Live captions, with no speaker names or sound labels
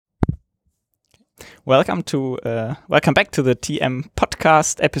Welcome back to the TM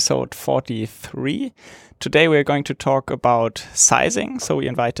podcast, episode 43. Today we're going to talk about sizing. So we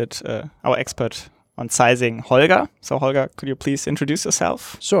invited our expert on sizing, Holger. So Holger, could you please introduce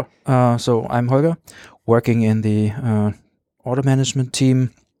yourself? Sure. So I'm Holger, working in the order management team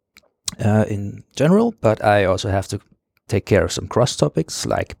in general, but I also have to take care of some cross topics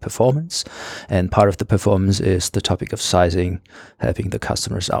like performance, and part of the performance is the topic of sizing, helping the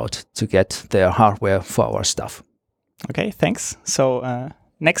customers out to get their hardware for our stuff. Okay, thanks. So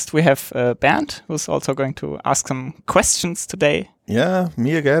next we have Bernd, who's also going to ask some questions today. Yeah,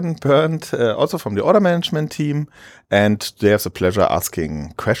 me again, Bernd, also from the order management team, and today I have the pleasure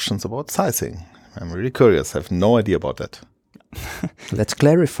asking questions about sizing. I'm really curious, I have no idea about that. Let's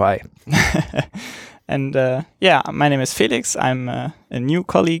clarify. And my name is Felix. I'm a new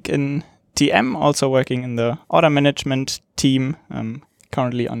colleague in TM, also working in the order management team,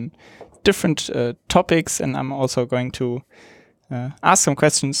 currently on different topics, and I'm also going to ask some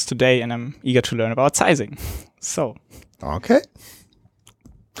questions today, and I'm eager to learn about sizing. So. Okay.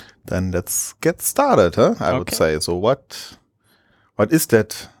 Then let's get started, huh? I would say. So what is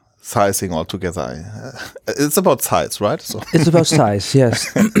that sizing altogether? It's about size, right? So it's about size,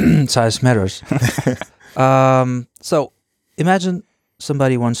 yes. Size matters. So imagine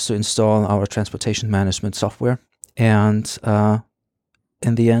somebody wants to install our transportation management software, and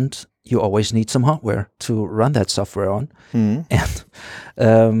in the end, you always need some hardware to run that software on. And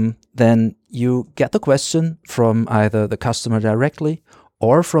then you get the question from either the customer directly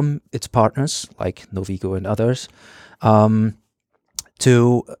or from its partners, like Novigo and others,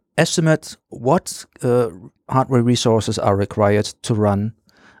 to estimate what hardware resources are required to run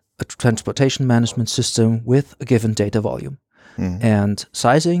a transportation management system with a given data volume. And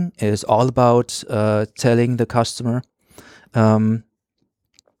sizing is all about telling the customer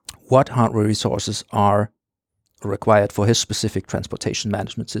what hardware resources are required for his specific transportation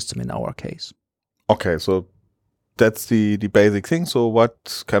management system in our case. Okay, so that's the basic thing. So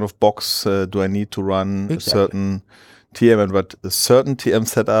what kind of box do I need to run a certain TM, and what a certain TM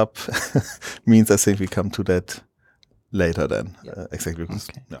setup means? I think we come to that later then. Exactly.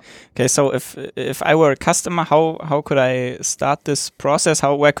 Okay, so if I were a customer, how could I start this process?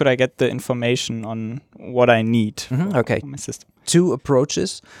 Where could I get the information on what I need for my system? Two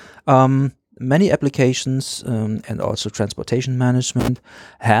approaches. Many applications and also transportation management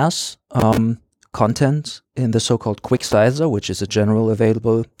has content in the so-called Quick Sizer, which is a general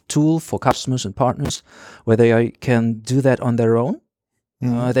available tool for customers and partners, where they can do that on their own.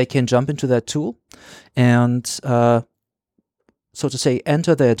 They can jump into that tool and, so to say,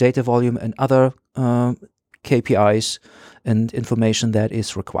 enter their data volume and other KPIs and information that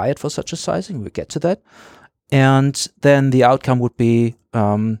is required for such a sizing. We'll get to that. And then the outcome would be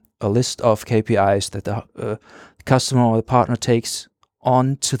a list of KPIs that the customer or the partner takes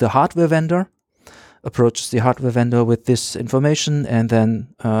on to the hardware vendor, approaches the hardware vendor with this information, and then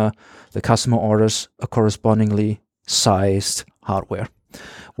the customer orders a correspondingly sized hardware.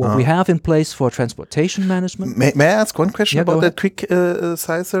 What we have in place for transportation management. May I ask one question about that Quick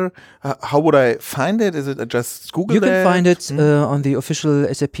Sizer? How would I find it? Is it just Google? You can find it on the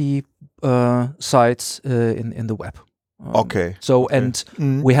official SAP sites in the web.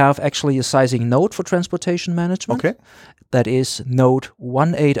 We have actually a sizing node for transportation management. Okay. That is node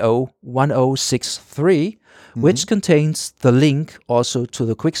 1801063, which contains the link also to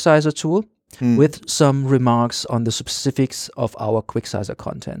the Quick Sizer tool with some remarks on the specifics of our Quick Sizer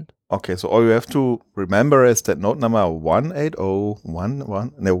content. Okay, so all you have to remember is that node number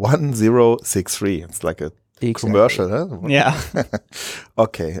 1063. It's like a commercial, huh? Yeah.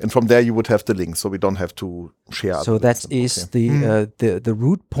 Okay, and from there you would have the link, so we don't have to share. So that is the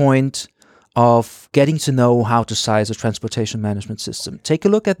root point of getting to know how to size a transportation management system. Take a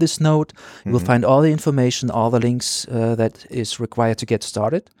look at this node. You will find all the information, all the links that is required to get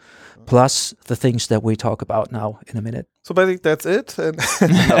started, plus the things that we talk about now in a minute. So basically that's it. And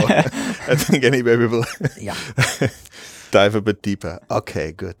I think anyway we will dive a bit deeper.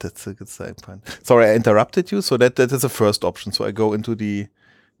 Okay, good. That's a good starting point. Sorry, I interrupted you. So that is the first option. So I go into the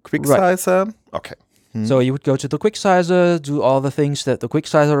Quick Sizer. Okay. So you would go to the Quick Sizer, do all the things that the Quick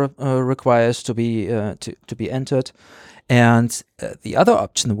Sizer requires to be entered, and the other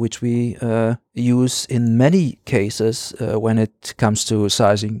option, which we use in many cases when it comes to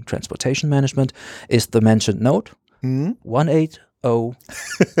sizing transportation management, is the mentioned node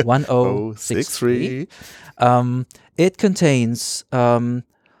 1801063. It contains a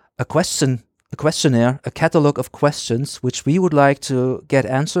questionnaire, a catalog of questions which we would like to get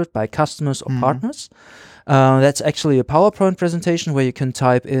answered by customers or partners. That's actually a PowerPoint presentation where you can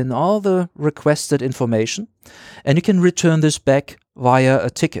type in all the requested information, and you can return this back via a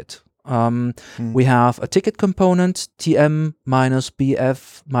ticket. We have a ticket component, TM minus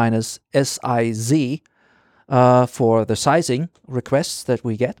BF minus SIZ, for the sizing requests that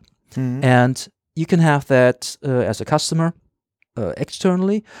we get. And you can have that as a customer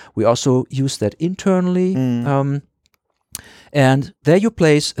externally. We also use that internally. And there you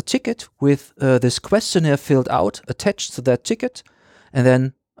place a ticket with this questionnaire filled out, attached to that ticket, and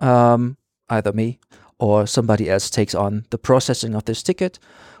then either me or somebody else takes on the processing of this ticket.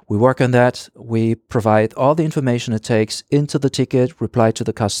 We work on that. We provide all the information it takes into the ticket, reply to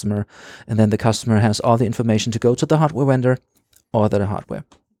the customer, and then the customer has all the information to go to the hardware vendor or the hardware.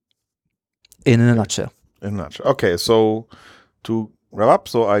 In a nutshell. In a nutshell. Okay, so to wrap up,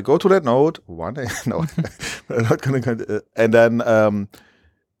 so I go to that node, no, I'm not gonna, and then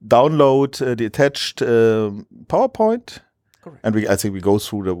download the attached PowerPoint. Correct. And I think we go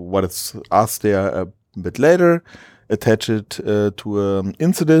through what is asked there a bit later. Attach it to an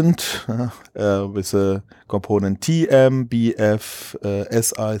incident with a component TM, BF,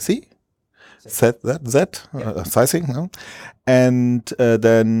 SIC, sizing, no? And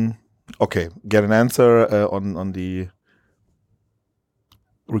then, okay, get an answer on the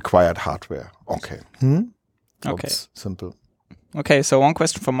required hardware. Okay. Okay. Simple. Okay, so one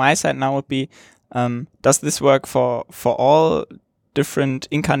question from my side now would be, does this work for all different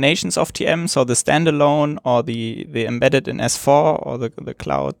incarnations of TM, so the standalone or the embedded in S4 or the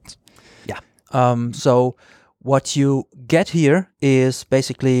cloud? Yeah. So what you get here is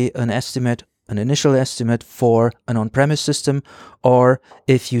basically an estimate, an initial estimate for an on-premise system, or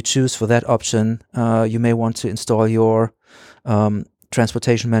if you choose for that option, you may want to install your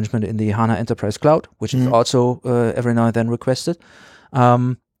transportation management in the HANA Enterprise Cloud, which is also every now and then requested.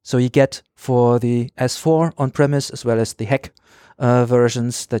 So you get for the S4 on-premise as well as the HEC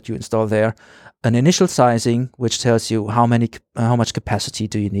versions that you install there, an initial sizing which tells you how much capacity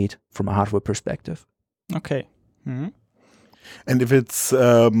do you need from a hardware perspective. Okay. And if it's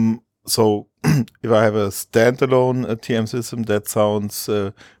so, if I have a standalone TM system, that sounds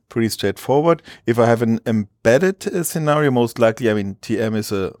pretty straightforward. If I have an embedded scenario, most likely, I mean, TM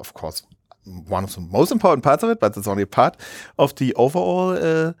is of course one of the most important parts of it, but it's only a part of the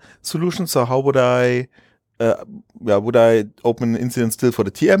overall solution. So how would I open an incident still for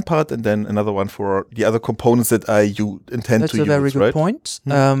the TM part and then another one for the other components that I intend That's to use? That's a very good point.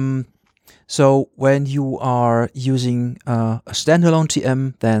 So when you are using a standalone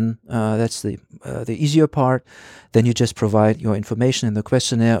TM, then that's the easier part. Then you just provide your information in the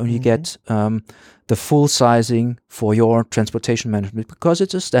questionnaire, and you get the full sizing for your transportation management because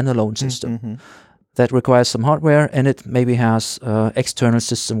it's a standalone system. That requires some hardware, and it maybe has external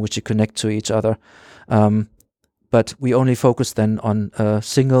system which you connect to each other. But we only focus then on a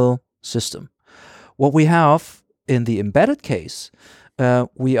single system. What we have in the embedded case,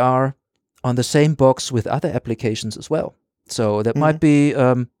 we are on the same box with other applications as well. So that might be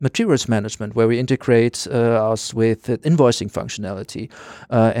materials management, where we integrate us with invoicing functionality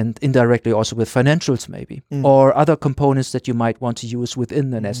and indirectly also with financials maybe, or other components that you might want to use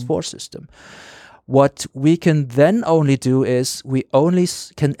within an S4 system. What we can then only do is we only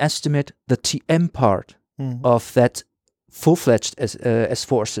can estimate the TM part of that full-fledged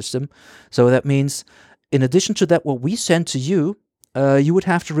S4 system. So that means in addition to that, what we send to you, you would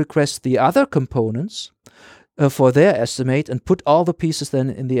have to request the other components for their estimate and put all the pieces then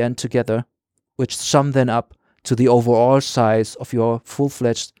in the end together, which sum then up to the overall size of your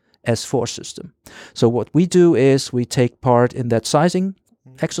full-fledged S4 system. So what we do is we take part in that sizing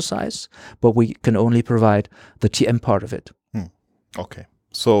exercise, but we can only provide the TM part of it. Okay.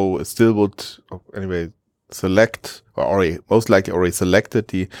 So it still would, anyway, select, or already, most likely already selected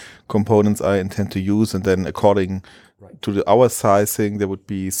the components I intend to use, and then according to our sizing, there would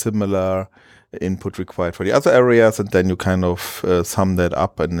be similar input required for the other areas, and then you kind of sum that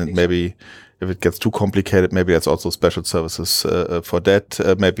up, and then maybe if it gets too complicated, maybe there's also special services for that.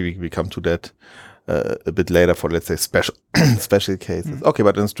 Maybe we come to that a bit later for, let's say, special cases. Okay,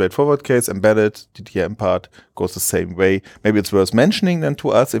 but in a straightforward case, embedded, the TM part goes the same way. Maybe it's worth mentioning then to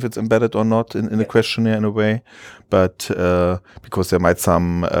us if it's embedded or not in a questionnaire in a way, but because there might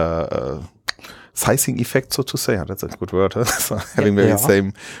some sizing effect, so to say. That's a good word. Huh? So having maybe the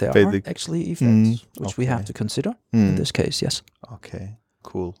same basic. Are actually effects which we have to consider in this case. Yes. Okay.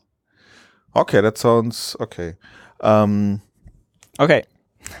 Cool. Okay, that sounds okay. Okay.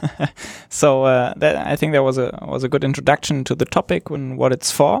 So I think that was a good introduction to the topic and what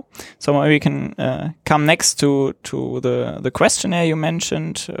it's for. So maybe we can come next to the questionnaire you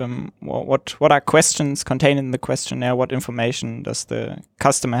mentioned. What are questions contained in the questionnaire? What information does the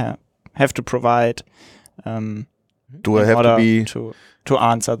customer have to provide? Do I have to be to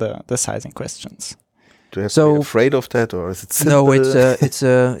answer the sizing questions? Do you have to be afraid of that, or is it simple? No, it's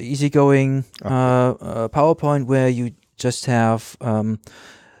a easygoing PowerPoint where you just have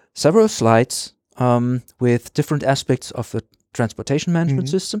several slides with different aspects of the transportation management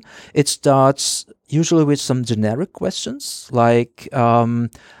system. It starts usually with some generic questions like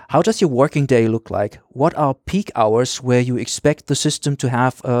how does your working day look like? What are peak hours where you expect the system to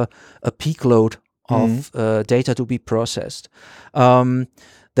have a peak load of data to be processed?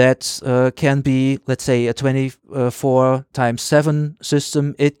 That can be, let's say, a 24/7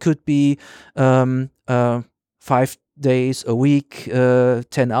 system. It could be 5 days a week,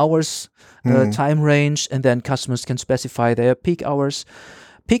 10 hours time range, and then customers can specify their peak hours.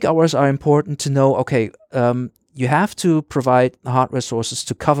 Peak hours are important to know, okay, you have to provide hardware sources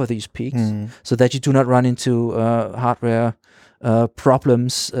to cover these peaks so that you do not run into hardware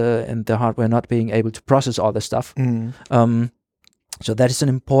problems and the hardware not being able to process all the stuff. So that is an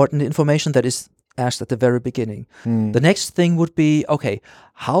important information that is asked at the very beginning. The next thing would be, okay,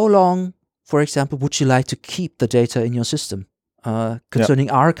 how long, for example, would you like to keep the data in your system? Concerning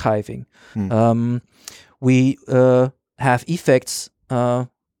archiving, we have effects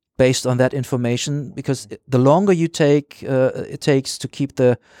based on that information, because the longer you it takes to keep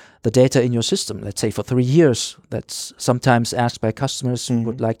the data in your system, let's say for 3 years, that's sometimes asked by customers who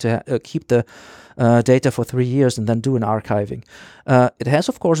would like to keep the data for 3 years and then do an archiving. It has,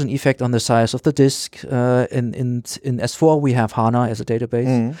 of course, an effect on the size of the disk. In S4, we have HANA as a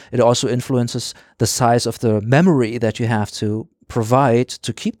database. It also influences the size of the memory that you have to provide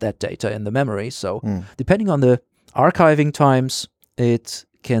to keep that data in the memory. So depending on the archiving times, it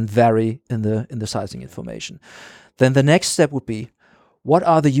can vary in the sizing information. Then the next step would be, what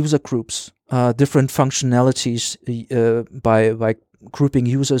are the user groups, different functionalities by grouping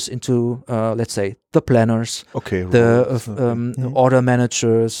users into, let's say, the planners, the order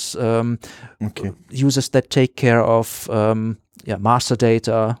managers, users that take care of master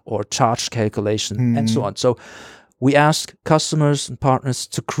data or charge calculation, and so on. So we ask customers and partners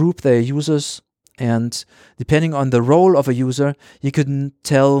to group their users, and depending on the role of a user, you can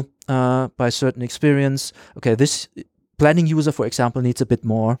tell by certain experience, okay, this planning user, for example, needs a bit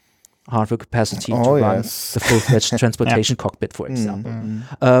more hardware capacity to run the full-fledged transportation cockpit, for example.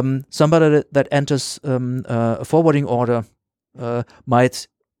 Somebody that enters a forwarding order might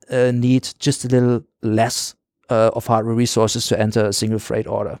need just a little less of hardware resources to enter a single freight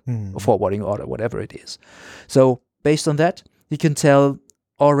order, a forwarding order, whatever it is. So based on that, you can tell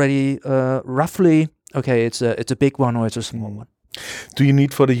already roughly, okay, it's a big one or it's a small one. Do you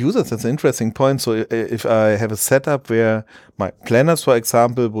need for the users? That's an interesting point. So if I have a setup where my planners, for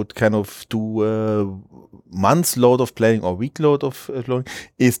example, would kind of do a month's load of planning or week load of loading,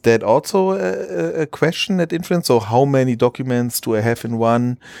 is that also a question that influences? So how many documents do I have in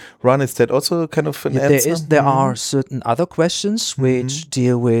one run? Is that also kind of an answer? There are certain other questions which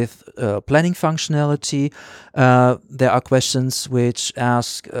deal with planning functionality. There are questions which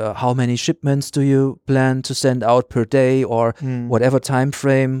ask how many shipments do you plan to send out per day, or whatever time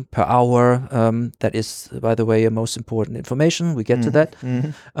frame per hour. That is, by the way, a most important information. We get to that.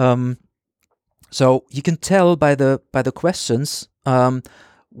 So you can tell by the questions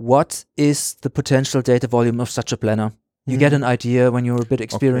what is the potential data volume of such a planner. You get an idea when you're a bit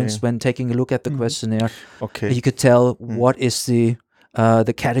experienced when taking a look at the questionnaire. You could tell what is the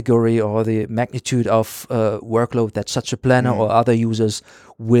category or the magnitude of workload that such a planner or other users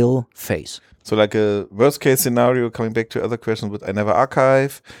will face. So like a worst case scenario, coming back to other questions, would I never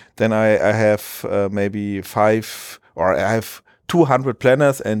archive? Then I have maybe 5, or I have 200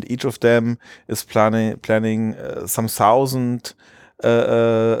 planners, and each of them is planning some 1,000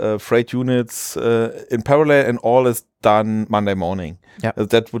 freight units in parallel, and all is done Monday morning.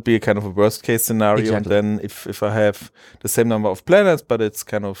 That would be a kind of a worst case scenario. And then if I have the same number of planners, but it's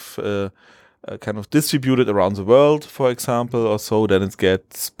kind of distributed around the world, for example, or so, then it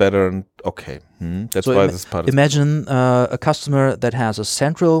gets better. And that's so why this part is imagine a customer that has a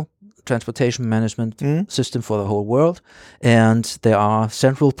central transportation management system for the whole world, and there are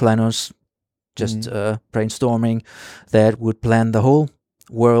central planners just brainstorming that would plan the whole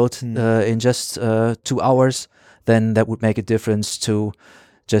world in just 2 hours. Then that would make a difference to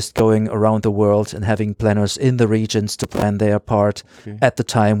just going around the world and having planners in the regions to plan their part at the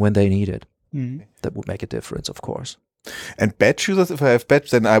time when they need it. That would make a difference, of course. And batch users, if I have batch,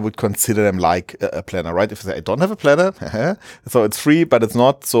 then I would consider them like a planner, right? If I say I don't have a planner, so it's free, but it's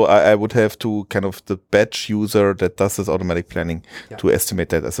not. So I would have to kind of the batch user that does this automatic planning to estimate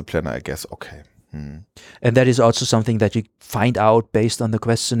that as a planner, I guess. Okay. And that is also something that you find out based on the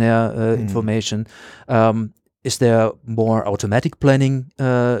questionnaire information. Is there more automatic planning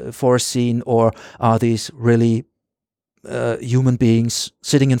foreseen, or are these really human beings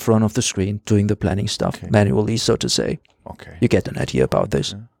sitting in front of the screen doing the planning stuff manually, so to say? Okay. You get an idea about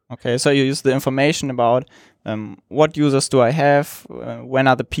this. Okay, so you use the information about what users do I have, when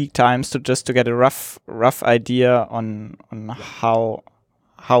are the peak times, to get a rough idea on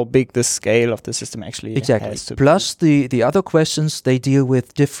how big the scale of the system actually has to Plus the other questions, they deal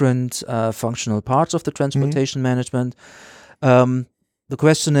with different functional parts of the transportation management. The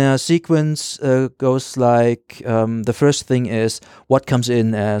questionnaire sequence goes like, the first thing is what comes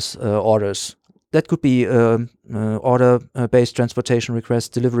in as orders. That could be order-based transportation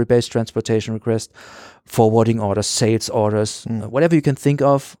request, delivery-based transportation request, forwarding orders, sales orders, whatever you can think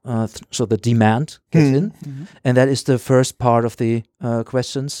of. So the demand gets in, and that is the first part of the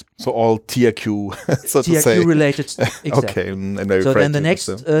questions. So all TRQ, so to say. TRQ related. Exactly. Okay. So then the next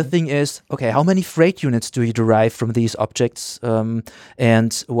thing is, okay, how many freight units do you derive from these objects,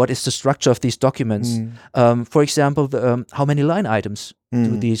 and what is the structure of these documents? For example, how many line items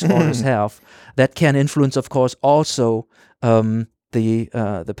do these orders have? That can influence, of course, also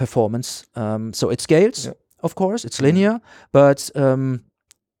the performance. So it scales, of course, it's linear, but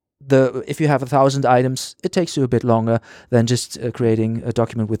if you have 1,000 items, it takes you a bit longer than just creating a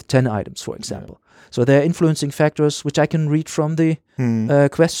document with 10 items, for example. So there are influencing factors which I can read from the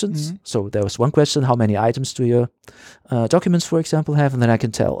questions. So there was one question: how many items do your documents, for example, have? And then I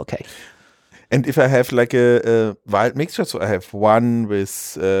can tell, okay. And if I have like a wild mixture, so I have one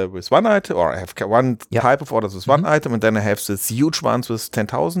with one item, or I have one type of orders with one item, and then I have this huge ones with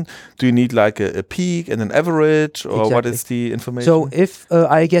 10,000. Do you need like a peak and an average, or what is the information? So if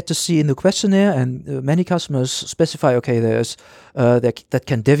I get to see in the questionnaire, and many customers specify, okay, there's that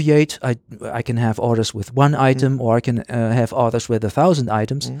can deviate. I can have orders with one item, or I can have orders with 1,000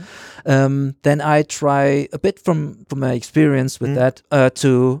 items. Then I try a bit from my experience with that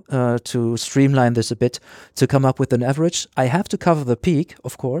to streamline this a bit to come up with an average. I have to cover the peak,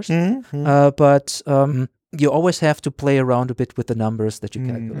 of course, but you always have to play around a bit with the numbers that you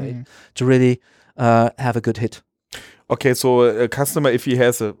calculate to really have a good hit. Okay, so a customer, if he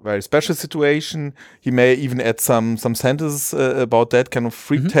has a very special situation, he may even add some sentences about that kind of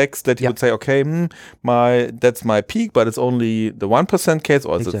free text that he would say, okay, that's my peak, but it's only the 1% case,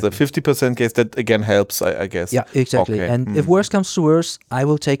 or it's the 50% case. That again helps, I guess. Yeah, exactly. Okay. And if worse comes to worse, I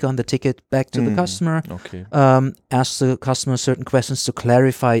will take on the ticket back to the customer. Okay. Ask the customer certain questions to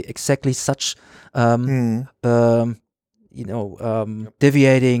clarify exactly such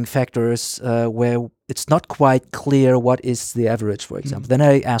deviating factors where it's not quite clear what is the average, for example. Then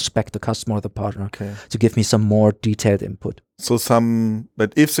I ask back the customer or the partner to give me some more detailed input. So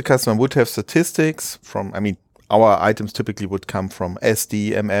but if the customer would have statistics from, our items typically would come from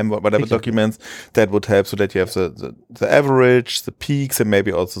SD, whatever documents, that would help, so that you have the average, the peaks, and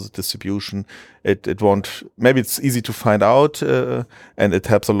maybe also the distribution. It won't, maybe it's easy to find out, and it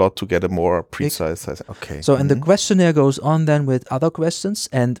helps a lot to get a more precise size. Okay. So, and the questionnaire goes on then with other questions,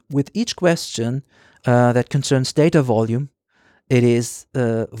 and with each question that concerns data volume, it is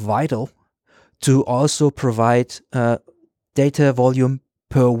vital to also provide data volume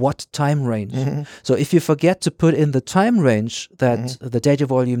per what time range. So if you forget to put in the time range that the data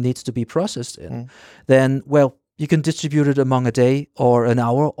volume needs to be processed in, then, well, you can distribute it among a day or an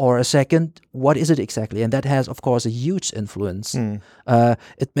hour or a second. What is it exactly? And that has, of course, a huge influence.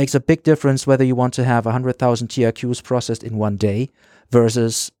 It makes a big difference whether you want to have 100,000 TRQs processed in one day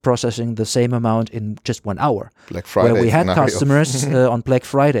versus processing the same amount in just 1 hour. Black Friday where we had customers on Black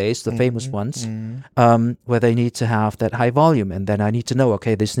Fridays, the famous ones, where they need to have that high volume. And then I need to know,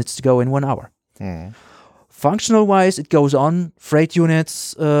 okay, this needs to go in 1 hour. Functional wise, it goes on. Freight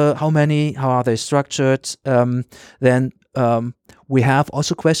units, how many, how are they structured? Then we have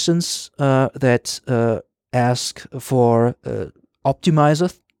also questions that ask for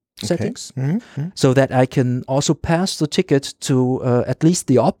optimizer settings, so that I can also pass the ticket to at least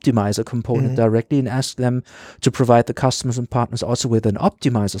the optimizer component directly and ask them to provide the customers and partners also with an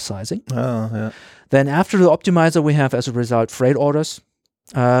optimizer sizing. Then after the optimizer, we have as a result freight orders,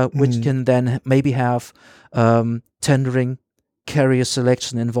 which can then maybe have tendering, carrier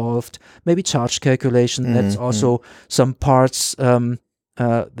selection involved, maybe charge calculation. That's also some parts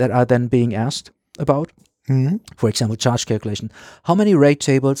that are then being asked about. For example, charge calculation. How many rate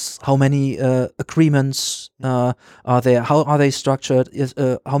tables? How many agreements are there? How are they structured?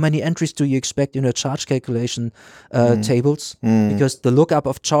 How many entries do you expect in a charge calculation tables? Because the lookup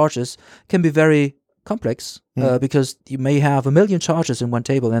of charges can be very complex because you may have 1 million charges in one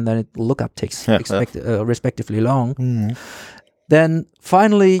table, and then the lookup takes respectively long. Then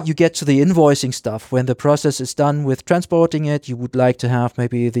finally, you get to the invoicing stuff. When the process is done with transporting it, you would like to have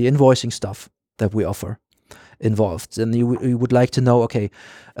maybe the invoicing stuff that we offer involved. And you would like to know, okay,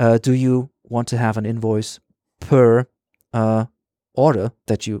 do you want to have an invoice per order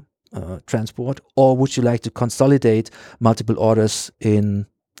that you transport, or would you like to consolidate multiple orders in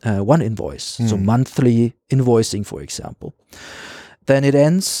one invoice? So monthly invoicing, for example. Then it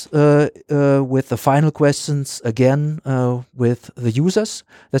ends with the final questions again with the users.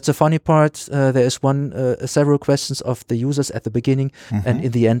 That's the funny part. There is several questions of the users at the beginning, and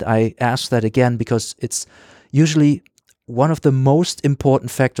in the end I ask that again because it's usually one of the most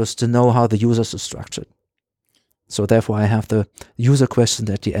important factors to know how the users are structured. So therefore I have the user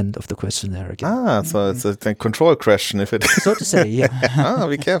question at the end of the questionnaire again. So it's a control question, if it so to say, yeah.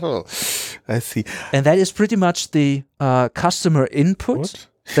 Be careful. I see. And that is pretty much the customer input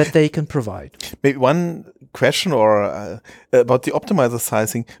that they can provide. Maybe one question or about the optimizer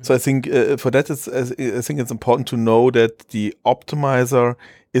sizing. So I think for that, I think it's important to know that the optimizer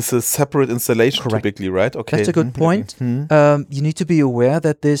is a separate installation. Correct. Typically, right? Okay. That's a good point. You need to be aware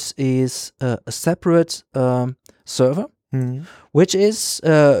that this is a separate server, which is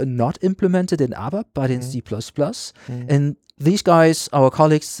not implemented in ABAP, but in C++. And these guys, our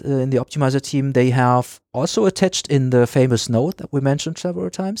colleagues in the optimizer team, they have also attached in the famous note that we mentioned several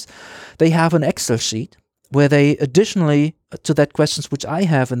times, they have an Excel sheet where they additionally to that questions which I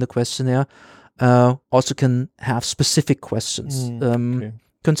have in the questionnaire also can have specific questions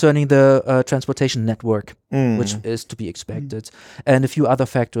concerning the transportation network, which is to be expected, and a few other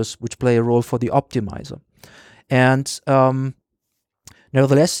factors which play a role for the optimizer. And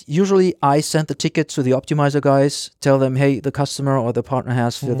nevertheless, usually I send the ticket to the optimizer guys, tell them, hey, the customer or the partner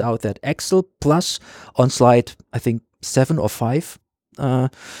has filled out that Excel, plus on slide, I think 7 or 5,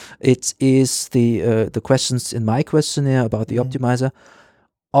 it is the questions in my questionnaire about the optimizer.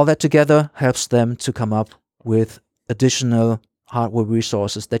 All that together helps them to come up with additional hardware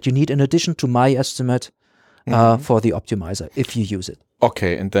resources that you need in addition to my estimate for the optimizer if you use it.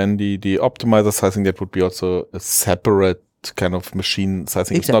 Okay, and then the optimizer sizing, that would be also a separate kind of machine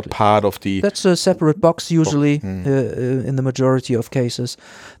sizing. Exactly. It's not part of the... That's a separate box usually in the majority of cases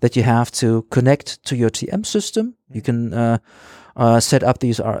that you have to connect to your TM system. You can set up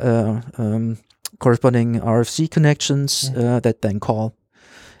these corresponding RFC connections that then call,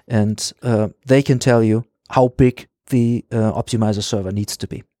 and they can tell you how big the optimizer server needs to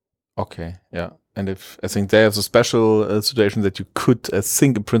be. Okay, yeah. And if I think there's a special situation that you could, I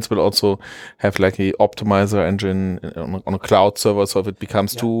think in principle, also have like a optimizer engine on a cloud server. So if it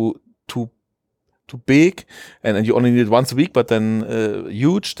becomes too big and you only need it once a week, but then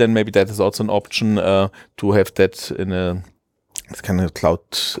huge, then maybe that is also an option to have that in a kind of cloud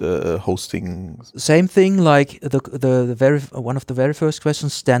hosting. Same thing like the very one of the very first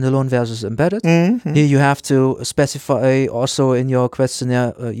questions, standalone versus embedded. Here you have to specify also in your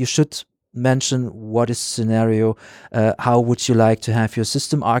questionnaire. You should mention what is the scenario, how would you like to have your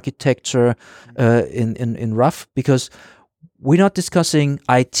system architecture in rough, because we're not discussing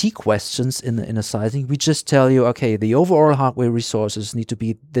IT questions in a sizing. We just tell you, okay, the overall hardware resources need to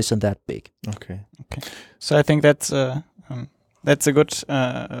be this and that big. Okay. So I think that's a good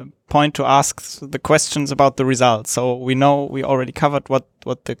point to ask the questions about the results. So we know we already covered what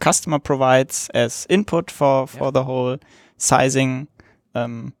the customer provides as input for the whole sizing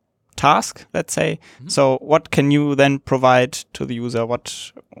task, let's say. So what can you then provide to the user?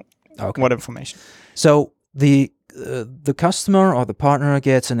 What information? So the customer or the partner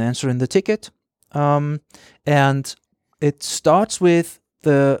gets an answer in the ticket, and it starts with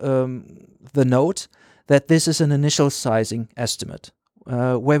the note that this is an initial sizing estimate,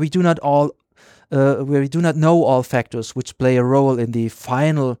 where we do not know all factors which play a role in the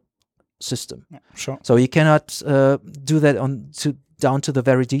final system. Yeah, sure. So you cannot do that down to the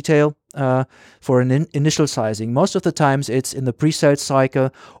very detail for an initial sizing. Most of the times it's in the pre-sales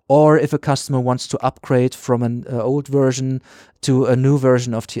cycle, or if a customer wants to upgrade from an old version to a new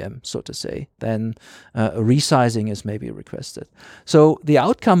version of TM, so to say, then a resizing is maybe requested. So the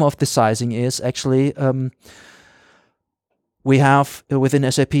outcome of the sizing is actually we have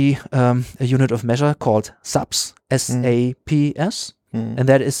within SAP a unit of measure called SAPS, SAPS, and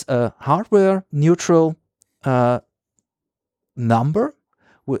that is a hardware neutral number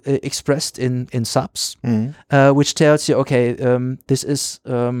expressed in subs, which tells you, okay, this is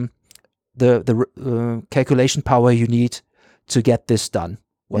the calculation power you need to get this done,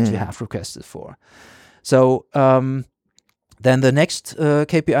 what you have requested for. So then the next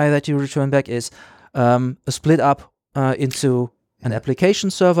KPI that you return back is a split up into an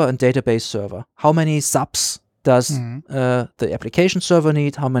application server and database server. How many subs does the application server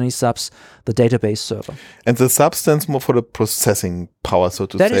need? How many subs the database server? And the sub stands more for the processing power, so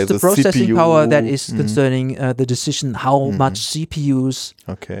to say. That is the processing CPU power that is concerning the decision how much CPUs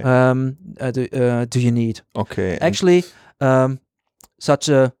do you need. Okay. Actually, such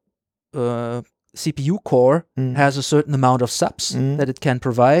a CPU core has a certain amount of subs that it can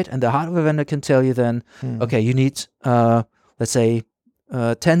provide, and the hardware vendor can tell you then, okay, you need, let's say,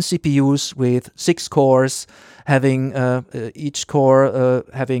 10 CPUs with 6 cores, having each core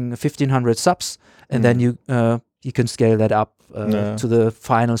having 1,500 subs, and then you can scale that up to the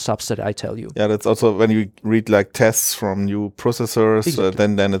final subs that I tell you. Yeah, that's also when you read like tests from new processors,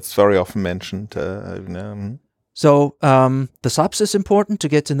 Exactly. then it's very often mentioned. So the subs is important to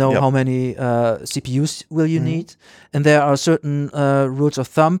get to know how many CPUs will you need, and there are certain rules of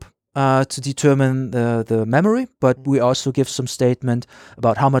thumb to determine the memory, but we also give some statement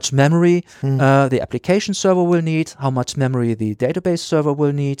about how much memory the application server will need, how much memory the database server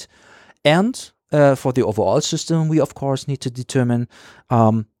will need, and for the overall system, we of course need to determine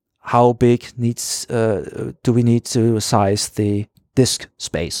how big do we need to size the disk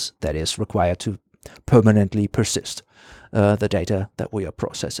space that is required to permanently persist the data that we are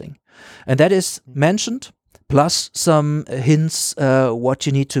processing. And that is mentioned, plus some hints what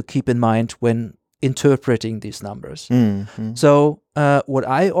you need to keep in mind when interpreting these numbers. So what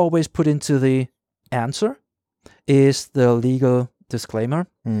I always put into the answer is the legal disclaimer.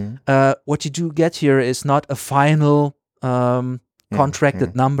 What you do get here is not a final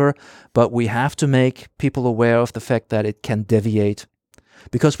contracted number, but we have to make people aware of the fact that it can deviate,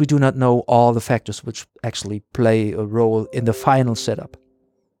 because we do not know all the factors which actually play a role in the final setup.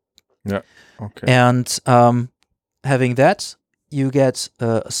 Yeah. Okay. And having that, you get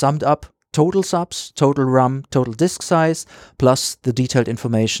summed up total subs, total RAM, total disk size, plus the detailed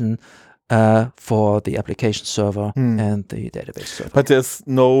information for the application server and the database server. But there's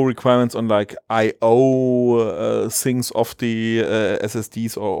no requirements on like I/O things of the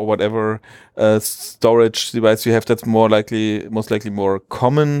SSDs or whatever storage device you have. That's most likely more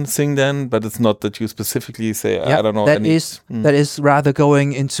common thing then, but it's not that you specifically say, I don't know. That is rather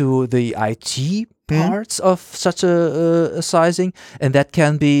going into the IT parts of such a sizing, and that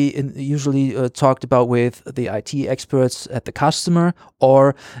can be usually talked about with the IT experts at the customer,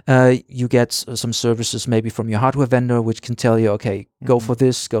 or you get some services maybe from your hardware vendor which can tell you, okay, go for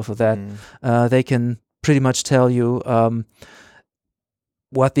this, go for that. They can pretty much tell you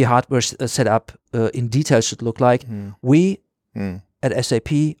what the hardware setup in detail should look like. We at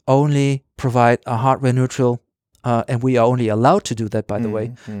SAP only provide a hardware neutral and we are only allowed to do that, by the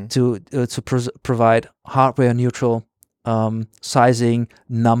way, to provide hardware neutral sizing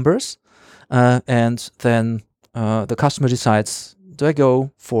numbers, and then the customer decides: do I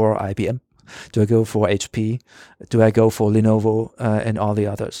go for IBM? Do I go for HP? Do I go for Lenovo and all the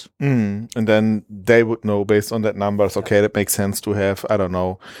others? And then they would know based on that numbers, okay, that makes sense to have, I don't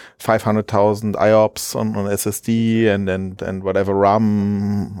know, 500,000 IOPS on SSD and whatever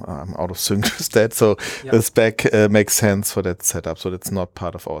RAM. I'm out of sync with that. So the spec makes sense for that setup. So that's not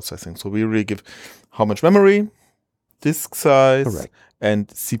part of our sizing. So we really give how much memory, disk size, and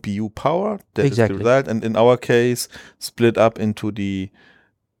CPU power. That is the result. And in our case, split up into the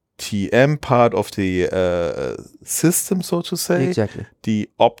TM part of the system, so to say. Exactly. The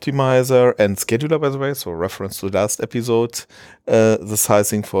optimizer and scheduler, by the way, so reference to the last episode, the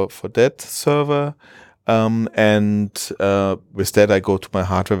sizing for that server. And with that, I go to my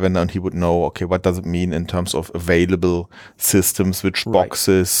hardware vendor and he would know, okay, what does it mean in terms of available systems, which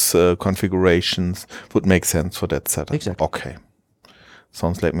boxes, configurations would make sense for that setup. Exactly. Okay.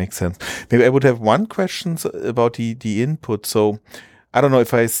 Sounds like makes sense. Maybe I would have one question about the input. So I don't know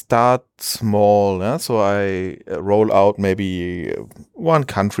if I start small, so I roll out maybe one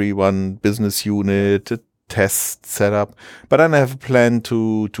country, one business unit, a test setup, but then I have a plan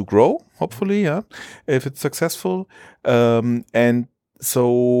to grow, hopefully, if it's successful. And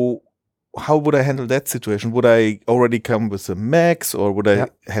so how would I handle that situation? Would I already come with a max, or would I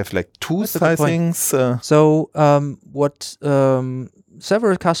have like two sizings? So what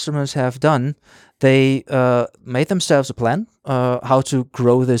several customers have done, they made themselves a plan how to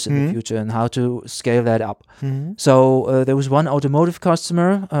grow this in the future and how to scale that up. So there was one automotive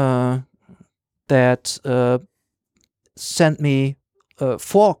customer that sent me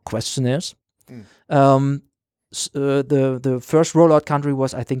 4 questionnaires. The first rollout country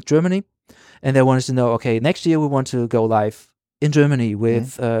was, I think, Germany, and they wanted to know, okay, next year we want to go live in Germany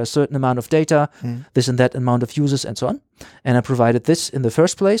with a certain amount of data, this and that amount of users, and so on. And I provided this in the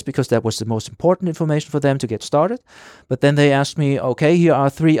first place because that was the most important information for them to get started. But then they asked me, okay, here are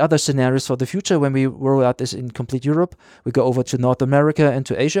 3 other scenarios for the future when we roll out this in complete Europe. We go over to North America and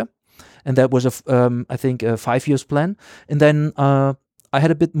to Asia. And that was, I think, a 5 years plan. And then I had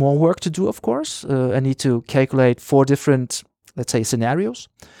a bit more work to do, of course. I need to calculate 4 different, let's say, scenarios.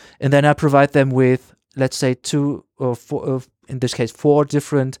 And then I provide them with, let's say, 2 or 4, in this case, 4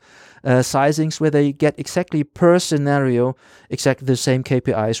 different sizings where they get exactly per scenario, exactly the same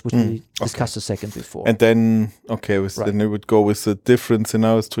KPIs which we discussed a second before. And then, then you would go with the different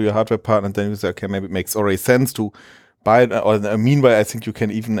scenarios to your hardware partner, and then you say, okay, maybe it makes already sense to buy it. Or meanwhile, I think you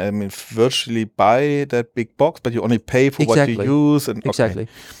can even virtually buy that big box, but you only pay for what you use. And exactly.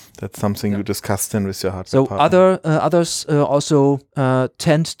 That's something you discussed then with your hardware partner. So others also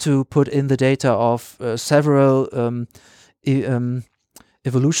tend to put in the data of several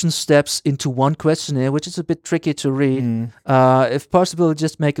evolution steps into one questionnaire, which is a bit tricky to read. If possible,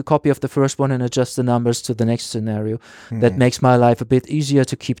 just make a copy of the first one and adjust the numbers to the next scenario. That makes my life a bit easier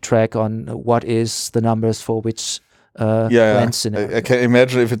to keep track on what is the numbers for which scenario. I can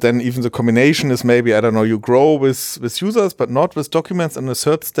imagine if it then even the combination is maybe, I don't know, you grow with users but not with documents, and the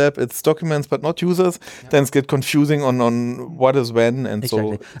third step it's documents but not users, then it gets confusing on what is when, and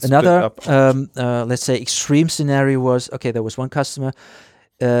exactly. So another let's say extreme scenario was, okay, there was one customer,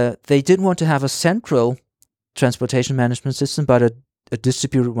 they didn't want to have a central transportation management system but a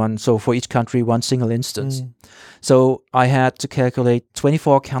distributed one, so for each country one single instance. So I had to calculate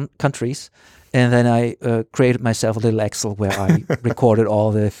 24 countries. And then I created myself a little Excel where I recorded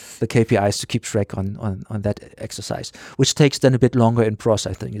all the KPIs to keep track on that exercise, which takes then a bit longer in PROS,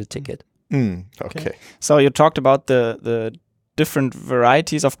 I think, to take it. Okay. So you talked about the different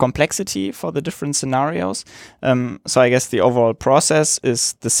varieties of complexity for the different scenarios. So I guess the overall process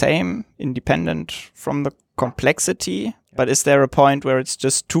is the same, independent from the complexity. But is there a point where it's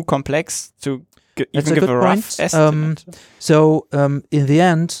just too complex to even give a rough estimate? So in the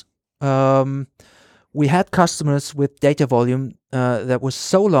end, we had customers with data volume that was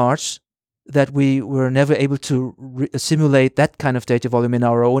so large that we were never able to simulate that kind of data volume in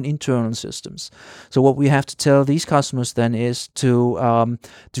our own internal systems. So what we have to tell these customers then is to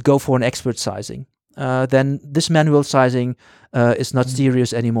go for an expert sizing. Then this manual sizing is not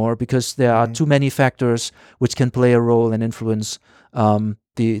serious anymore because there are too many factors which can play a role and influence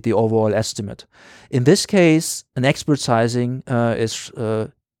the overall estimate. In this case, an expert sizing is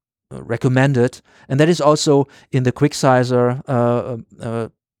recommended, and that is also in the QuickSizer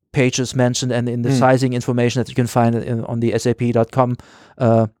pages mentioned and in the sizing information that you can find on the sap.com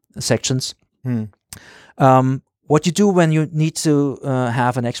sections. What you do when you need to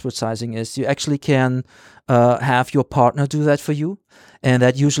have an expert sizing is you actually can have your partner do that for you, and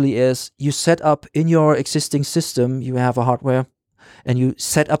that usually is you set up in your existing system, you have a hardware, and you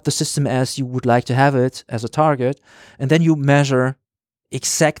set up the system as you would like to have it as a target, and then you measure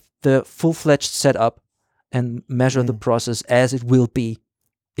the full-fledged setup and measure the process as it will be,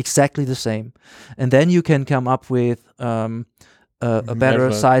 exactly the same. And then you can come up with a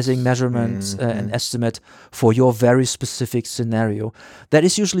better sizing, measurement, and estimate for your very specific scenario. That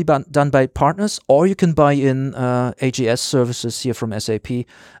is usually done by partners, or you can buy in AGS services here from SAP.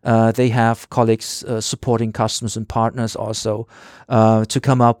 They have colleagues supporting customers and partners also to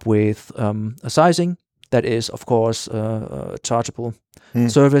come up with a sizing that is, of course, a chargeable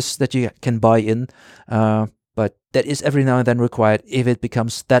service that you can buy in. But that is every now and then required if it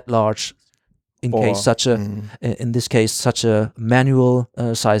becomes that large. In this case, such a manual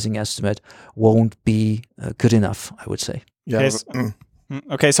sizing estimate won't be good enough, I would say. Yeah.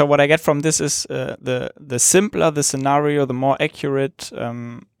 Okay, so what I get from this is the simpler the scenario, the more accurate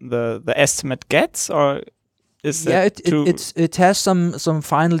the estimate gets, or is that it has some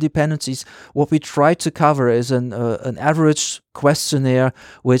final dependencies. What we try to cover is an average questionnaire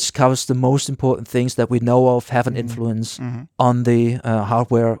which covers the most important things that we know of have an influence on the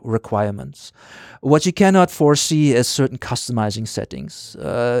hardware requirements. What you cannot foresee is certain customizing settings.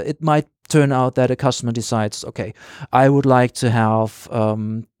 It might turn out that a customer decides, okay, I would like to have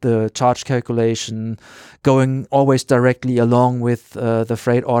the charge calculation going always directly along with the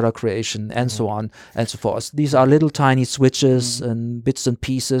freight order creation and so on and so forth. These are little tiny switches and bits and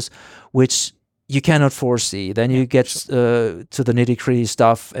pieces which you cannot foresee. Then you get to the nitty-gritty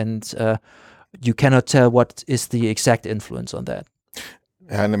stuff and you cannot tell what is the exact influence on that.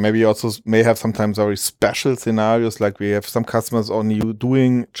 And maybe also may have sometimes very special scenarios, like we have some customers only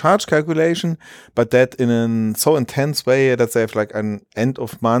doing charge calculation, but that in a so intense way that they have like an end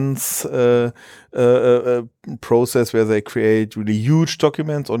of month process where they create really huge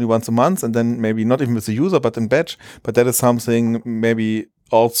documents only once a month, and then maybe not even with the user, but in batch. But that is something maybe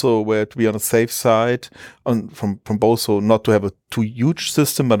also where to be on a safe side from both, so not to have a too huge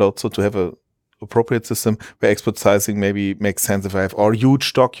system, but also to have a appropriate system where export sizing maybe makes sense. If I have all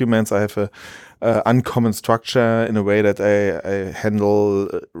huge documents, I have a uncommon structure in a way that I handle,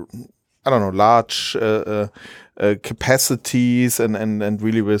 I don't know, large capacities and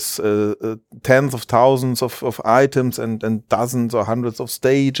really with tens of thousands of items and dozens or hundreds of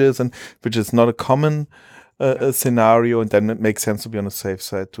stages, and which is not a common scenario, and then it makes sense to be on the safe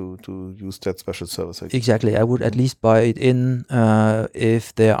side to use that special service. Exactly. I would at least buy it in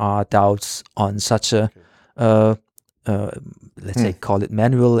if there are doubts on such a, let's say, call it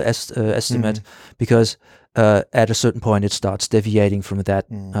manual estimate, because at a certain point it starts deviating from that,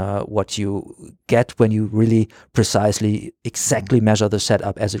 what you get when you really precisely exactly measure the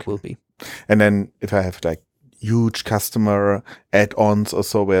setup as it will be. And then if I have like huge customer add-ons or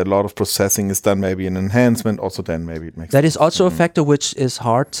so where a lot of processing is done, maybe an enhancement, also then maybe it makes that sense. Is also a factor which is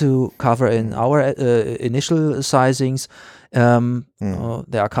hard to cover in our initial sizings.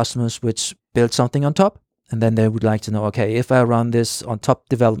 There are customers which build something on top, and then they would like to know, okay, if I run this on top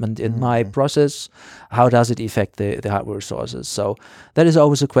development in my process, how does it affect the hardware resources? So that is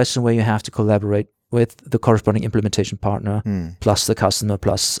always a question where you have to collaborate with the corresponding implementation partner, plus the customer,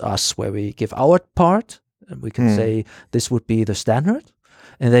 plus us, where we give our part. We can say this would be the standard,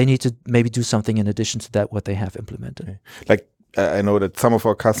 and they need to maybe do something in addition to that what they have implemented. Okay. Like I know that some of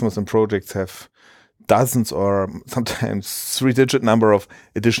our customers and projects have dozens or sometimes 3-digit number of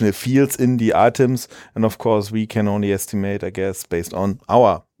additional fields in the items, and of course we can only estimate, I guess, based on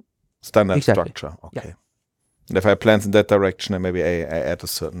our standard structure. Okay. Yeah. And if I have plans in that direction, then maybe I add a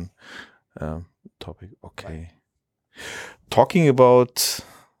certain topic. Okay. Right. Talking about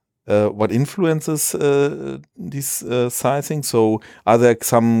what influences these sizing? So are there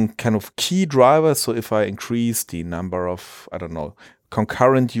some kind of key drivers? So if I increase the number of, I don't know,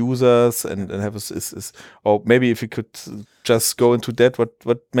 concurrent users and have or maybe if you could just go into that,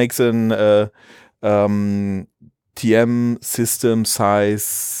 what makes an TM system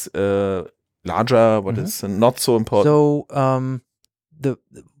size larger? What is not so important? So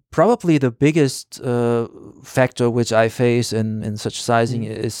probably the biggest factor which I face in such sizing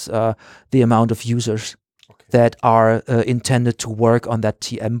is the amount of users that are intended to work on that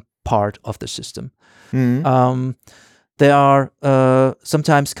TM part of the system. There are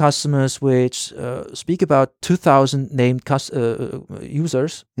sometimes customers which speak about 2,000 named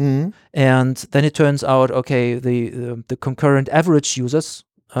users, and then it turns out, okay, the concurrent average users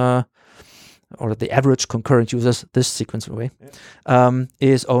or the average concurrent users, this sequence away,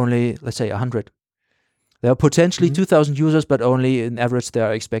 is only, let's say, 100. There are potentially 2,000 users, but only in average there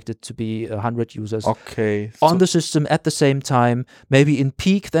are expected to be 100 users on the system at the same time. Maybe in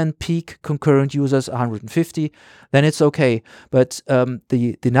peak concurrent users 150, then it's okay. But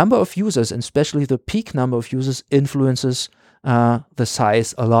the number of users, and especially the peak number of users, influences the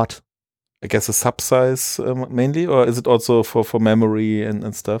size a lot. I guess a subsize mainly, or is it also for memory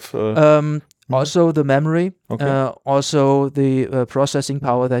and stuff? Also the memory, also the processing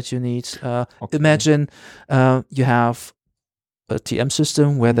power that you need. Imagine you have a TM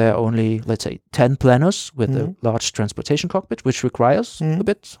system where there are only, let's say, 10 planners with a large transportation cockpit, which requires a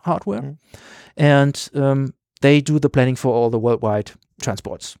bit hardware. And they do the planning for all the worldwide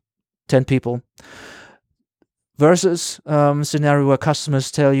transports, 10 people. Versus scenario where customers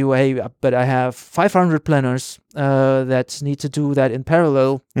tell you, hey, but I have 500 planners that need to do that in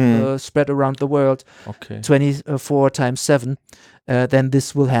parallel, spread around the world, 24 times 7, then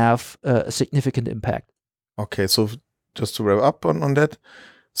this will have a significant impact. Okay, so just to wrap up on that,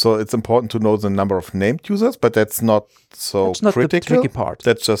 so it's important to know the number of named users, but that's not so critical. The tricky part.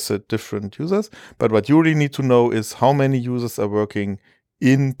 That's just different users. But what you really need to know is how many users are working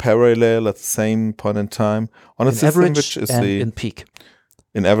in parallel at the same point in time on a system, which is in peak.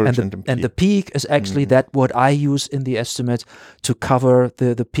 In average and in peak. And the peak is actually that what I use in the estimate to cover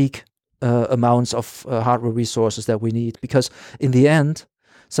the peak amounts of hardware resources that we need. Because in the end,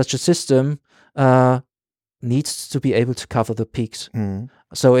 such a system needs to be able to cover the peaks.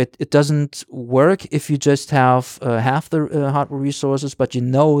 So it doesn't work if you just have half the hardware resources, but you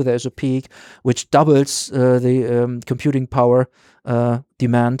know there's a peak which doubles the computing power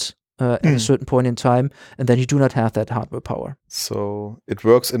demand at a certain point in time, and then you do not have that hardware power. So it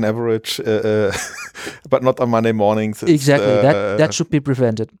works in average, but not on Monday mornings. Exactly. That should be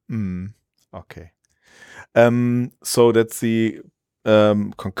prevented. Okay. So that's the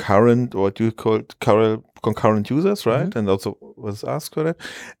concurrent, or what you call it, concurrent users, right? And also was asked for that.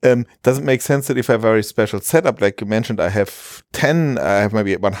 Does it make sense that if I have a very special setup, like you mentioned, I have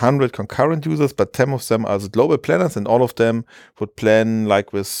maybe 100 concurrent users, but 10 of them are the global planners, and all of them would plan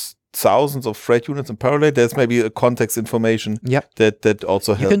like with thousands of freight units in parallel? There's maybe a context information that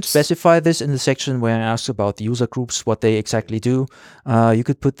also helps. You can specify this in the section where I asked about the user groups, what they exactly do. You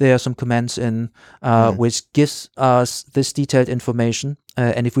could put there some comments in which gives us this detailed information.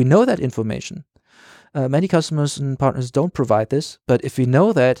 And if we know that information, many customers and partners don't provide this, but if we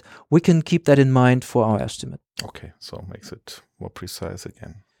know that, we can keep that in mind for our estimate. Okay, so makes it more precise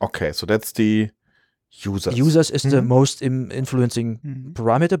again. Okay, so that's the users. Users is the most influencing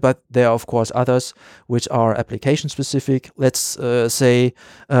parameter, but there are of course others which are application specific. Let's say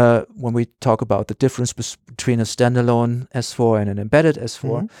when we talk about the difference between a standalone S4 and an embedded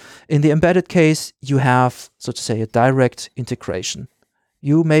S4, in the embedded case you have, so to say, a direct integration.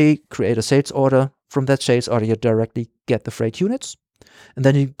 You may create a sales order. From that sales order you directly get the freight units, and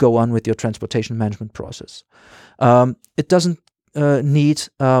then you go on with your transportation management process. It doesn't need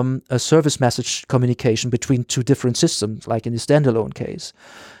a service message communication between two different systems, like in the standalone case.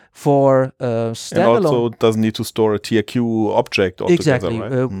 For standalone, and also doesn't need to store a TRQ object altogether, exactly,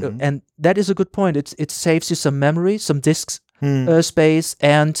 right? And that is a good point. It saves you some memory, some disk space,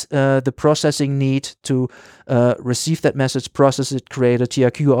 and the processing need to receive that message, process it, create a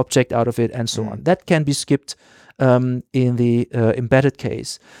TRQ object out of it, and so on. That can be skipped in the embedded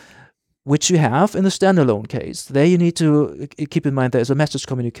case, which you have in the standalone case. There you need to keep in mind there's a message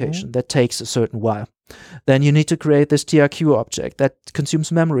communication that takes a certain while. Then you need to create this TRQ object that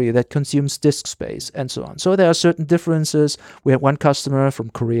consumes memory, that consumes disk space, and so on. So there are certain differences. We had one customer from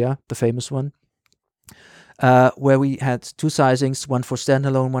Korea, the famous one, where we had two sizings, one for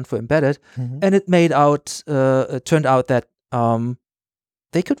standalone, one for embedded, and it turned out that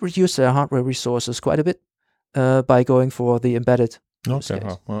they could reduce their hardware resources quite a bit by going for the embedded.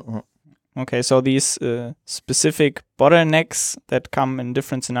 Okay, so these specific bottlenecks that come in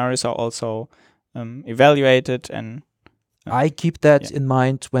different scenarios are also evaluated, and I keep that in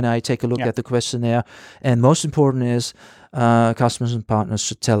mind when I take a look at the questionnaire. And most important is customers and partners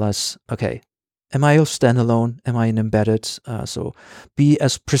should tell us, okay, am I a standalone? Am I an embedded? So be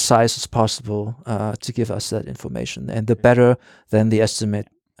as precise as possible to give us that information. And the better then the estimate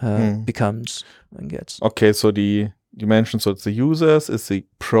becomes and gets. Okay, so you mentioned, so it's the users, it's the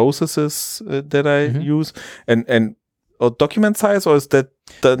processes that I use, and document size, or is that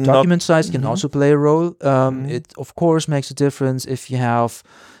document size can also play a role. It of course makes a difference if you have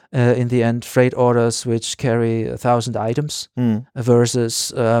in the end freight orders which carry 1,000 items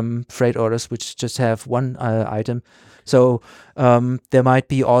versus freight orders which just have one item. So there might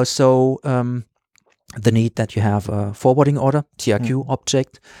be also the need that you have a forwarding order, TRQ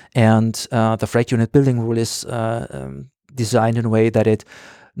object, and the freight unit building rule is designed in a way that it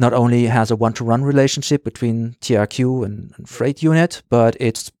not only has a one-to-one relationship between TRQ and freight unit, but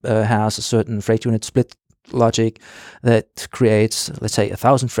it has a certain freight unit split logic that creates, let's say,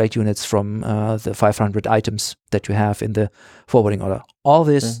 1,000 freight units from the 500 items that you have in the forwarding order. All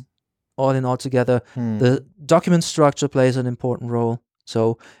this, all in all together, the document structure plays an important role.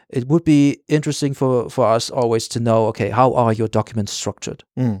 So it would be interesting for us always to know, okay, how are your documents structured?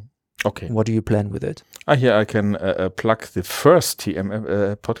 Okay. What do you plan with it? Here I can plug the first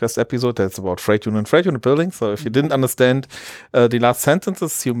TM podcast episode that's about freight unit building. So if you didn't understand the last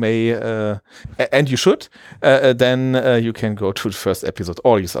sentences, you may, and you should, then you can go to the first episode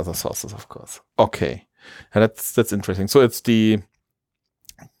or use other sources, of course. Okay. And that's interesting. So it's the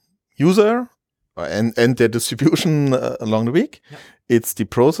user and their distribution along the week. Yeah. It's the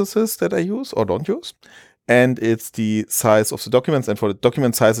processes that I use or don't use. And it's the size of the documents. And for the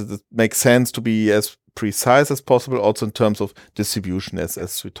document sizes, it makes sense to be as precise as possible, also in terms of distribution,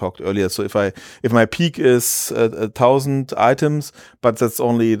 as we talked earlier. So if my peak is 1,000 items, but that's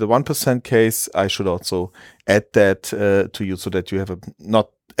only the 1% case, I should also add that to you so that you have not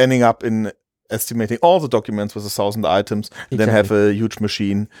ending up in estimating all the documents with 1,000 items, and then have a huge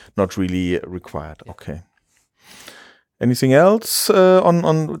machine not really required. Okay. Anything else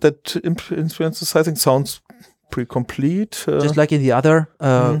on that influences sizing? Sounds pretty complete. Just like in the other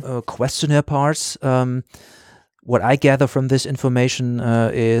questionnaire parts, what I gather from this information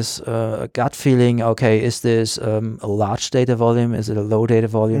is a gut feeling. Okay, is this a large data volume? Is it a low data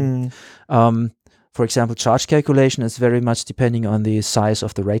volume? For example, charge calculation is very much depending on the size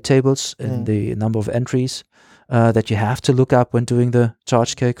of the rate tables and the number of entries that you have to look up when doing the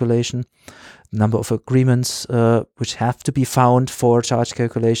charge calculation. Number of agreements which have to be found for charge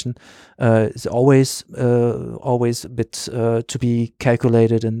calculation is always a bit to be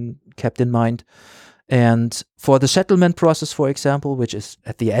calculated and kept in mind. And for the settlement process, for example, which is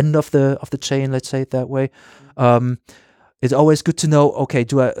at the end of the chain, let's say it that way, it's always good to know. Okay,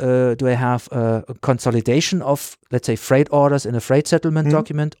 do I have a consolidation of, let's say, freight orders in a freight settlement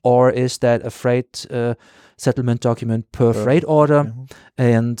document, or is that a freight settlement document per freight order?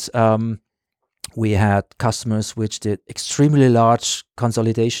 And we had customers which did extremely large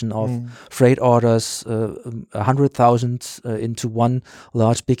consolidation of freight orders, 100,000 into one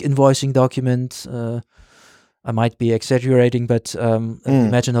large big invoicing document. I might be exaggerating, but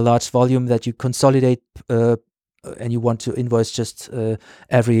imagine a large volume that you consolidate and you want to invoice just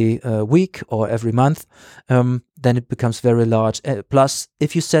every week or every month, then it becomes very large. Plus,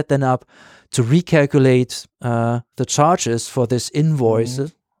 if you set them up to recalculate the charges for this invoice,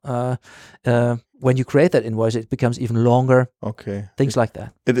 when you create that invoice, it becomes even longer. Okay. Things like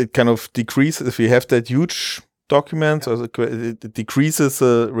that. It kind of decreases if you have that huge document, or it decreases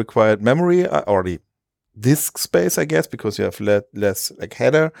the required memory or the disk space, I guess, because you have less like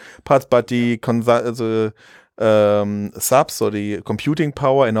header parts, but the subs or the computing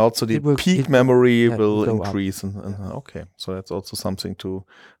power and also the peak memory will increase. Okay, so that's also something to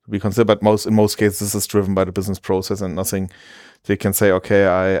be considered. But in most cases, this is driven by the business process and nothing. They can say, okay,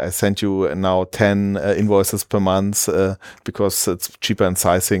 I sent you now 10 invoices per month because it's cheaper in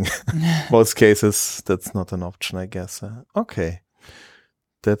sizing. Most cases, that's not an option, I guess. Okay,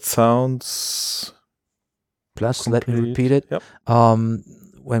 that sounds. Plus, let me repeat it. Yep.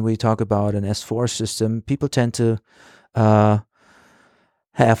 When we talk about an S4 system, people tend to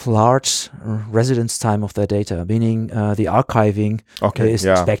have large residence time of their data, meaning the archiving is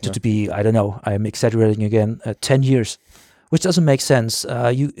expected to be, I don't know, I'm exaggerating again, 10 years, which doesn't make sense.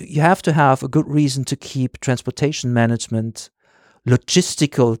 You have to have a good reason to keep transportation management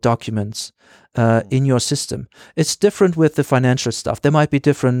logistical documents in your system. It's different with the financial stuff. There might be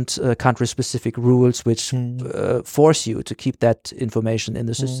different country-specific rules which force you to keep that information in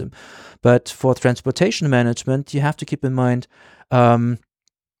the system. But for transportation management, you have to keep in mind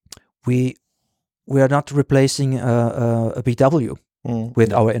we are not replacing a BW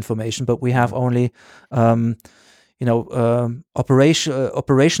with our information, but we have only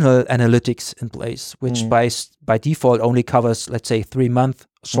operational analytics in place, which by default only covers, let's say, 3 month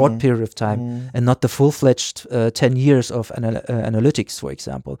short period of time, and not the full-fledged 10 years of analytics, for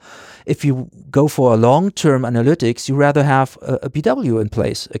example. If you go for a long-term analytics, you rather have a BW in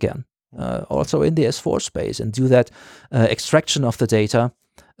place again, also in the S4 space, and do that extraction of the data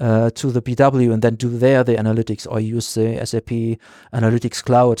to the BW and then do there the analytics, or use the SAP Analytics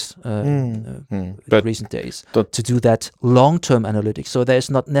Cloud in recent days to do that long-term analytics. So there's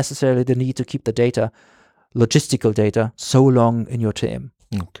not necessarily the need to keep the data, logistical data, so long in your TM.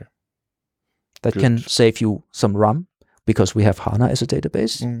 Okay. That can save you some RAM, because we have HANA as a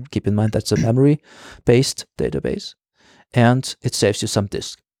database. Keep in mind that's a memory-based database. And it saves you some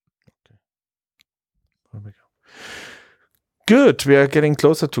disk. Okay. There we go. Good. We are getting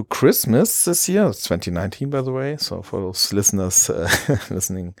closer to Christmas this year. It's 2019, by the way. So for those listeners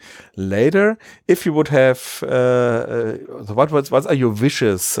listening later, if you would have, what are your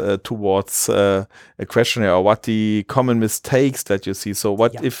wishes towards a questionnaire, or what the common mistakes that you see? So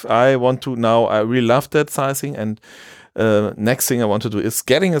what if I want to now, I really love that sizing, and next thing I want to do is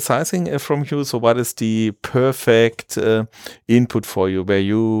getting a sizing from you. So what is the perfect input for you, where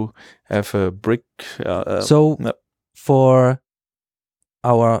you have a brick? For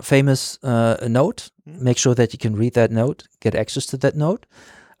our famous note, make sure that you can read that note, get access to that note.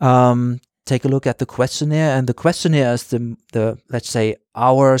 Take a look at the questionnaire, and the questionnaire is the let's say,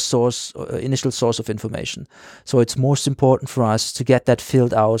 our source, initial source of information. So it's most important for us to get that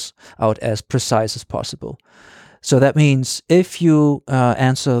filled out as precise as possible. So that means if you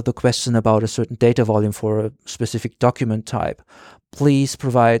answer the question about a certain data volume for a specific document type, please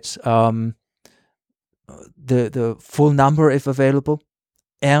provide the full number if available,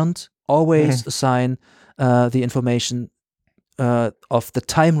 and always assign the information of the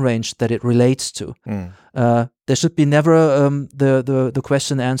time range that it relates to. There should be never the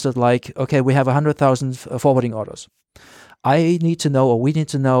question answered like, okay, we have 100,000 forwarding orders. I need to know, or we need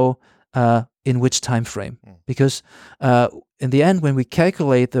to know in which time frame, because in the end, when we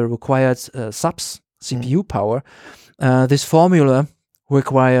calculate the required subs CPU power, this formula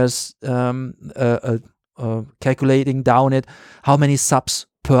requires calculating down it how many subs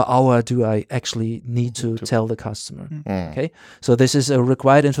per hour do I actually need to tell the customer. Okay, so this is a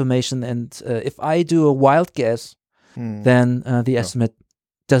required information, and if I do a wild guess, then the estimate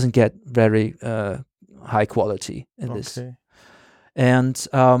doesn't get very high quality in this. And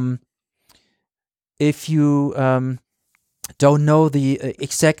if you don't know the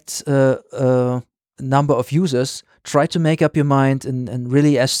exact number of users, try to make up your mind and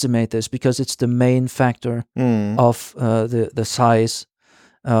really estimate this, because it's the main factor of the size.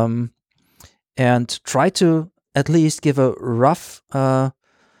 And try to at least give a rough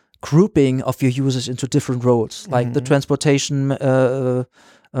grouping of your users into different roles, like the transportation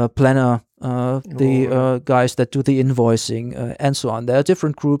planner, the guys that do the invoicing, and so on. There are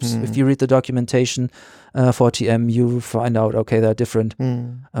different groups. If you read the documentation for TM, you find out, okay, there are different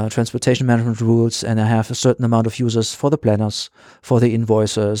transportation management rules, and I have a certain amount of users for the planners, for the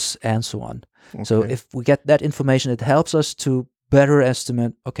invoicers, and so on. So if we get that information, it helps us to better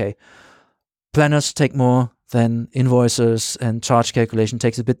estimate, okay, planners take more than invoicers, and charge calculation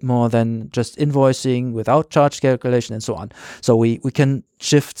takes a bit more than just invoicing without charge calculation, and so on. So we can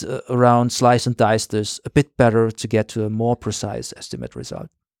shift around, slice and dice this a bit better to get to a more precise estimate result.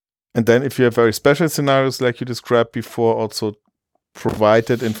 And then if you have very special scenarios like you described before, also provide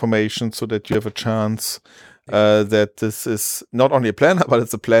that information so that you have a chance that this is not only a planner, but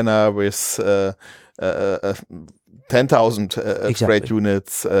it's a planner with 10,000 freight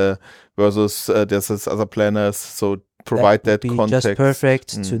units versus there's this other planners. So provide that context. Just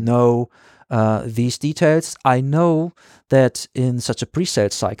perfect to know these details. I know that in such a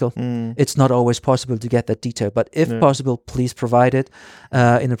pre-sales cycle, it's not always possible to get that detail, but if possible, please provide it.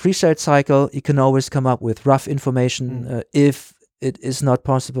 In a pre-sales cycle, you can always come up with rough information if it is not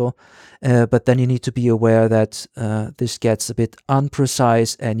possible, but then you need to be aware that this gets a bit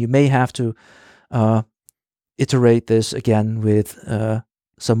unprecise, and you may have to iterate this again with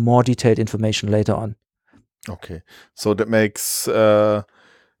some more detailed information later on. Okay, so that makes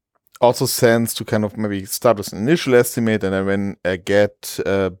also sense to kind of maybe start with an initial estimate, and then when I get,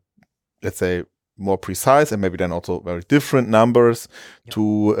 let's say, more precise and maybe then also very different numbers,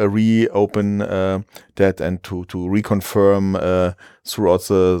 to reopen that and to reconfirm throughout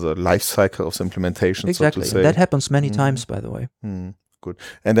the life cycle of the implementation. Exactly, so to say. That happens many times, by the way. Good.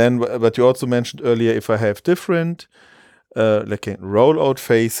 And then, but you also mentioned earlier, if I have different like rollout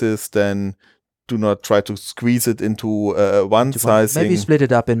phases, then do not try to squeeze it into one sizing. Maybe split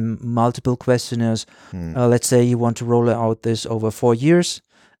it up in multiple questionnaires. Let's say you want to roll out this over 4 years,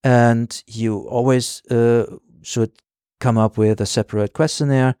 and you always should come up with a separate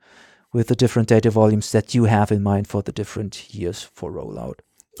questionnaire with the different data volumes that you have in mind for the different years for rollout.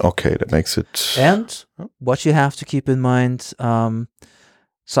 Okay, that makes it. And what you have to keep in mind,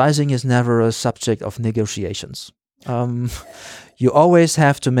 sizing is never a subject of negotiations. You always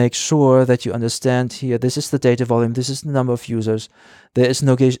have to make sure that you understand here, this is the data volume, this is the number of users. There is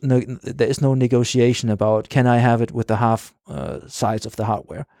no negotiation about, can I have it with the half size of the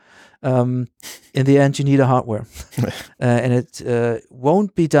hardware? In the end, you need a hardware. And it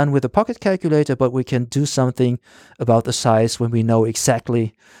won't be done with a pocket calculator, but we can do something about the size when we know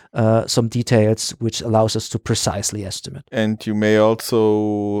exactly some details, which allows us to precisely estimate. And you may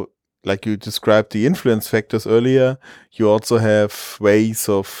also, like you described the influence factors earlier, you also have ways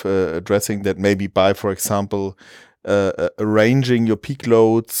of addressing that, maybe by, for example, arranging your peak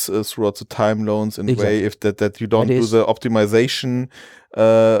loads throughout the time loans in a way if that you don't do the optimization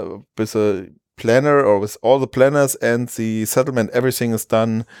with a planner or with all the planners and the settlement, everything is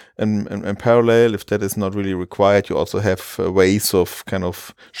done in parallel. If that is not really required, you also have ways of kind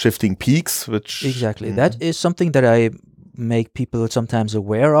of shifting peaks, which that is something that I make people sometimes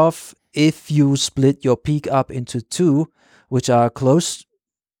aware of. If you split your peak up into two, which are close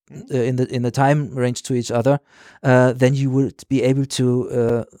in the time range to each other, then you would be able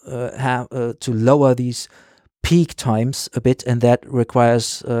to have to lower these peak times a bit, and that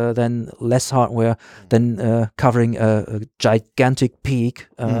requires then less hardware than covering a gigantic peak,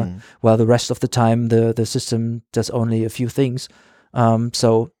 while the rest of the time the system does only a few things.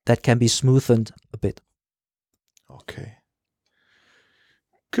 So that can be smoothened a bit. Okay.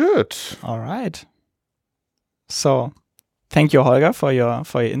 Good. All right. So, thank you, Holger, for your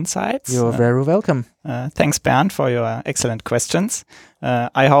insights. You're very welcome. Thanks, Bernd, for your excellent questions.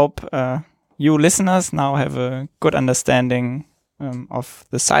 I hope you listeners now have a good understanding of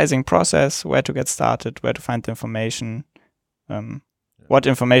the sizing process, where to get started, where to find the information, what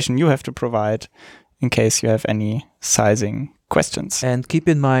information you have to provide in case you have any sizing questions. And keep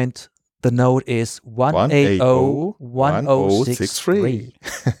in mind, the node is 1801063.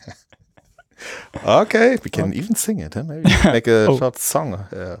 Okay, we can even sing it. Huh? Maybe make a short song.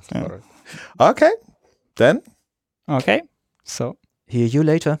 Okay, then. Okay, so hear you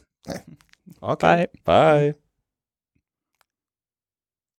later. Okay, bye.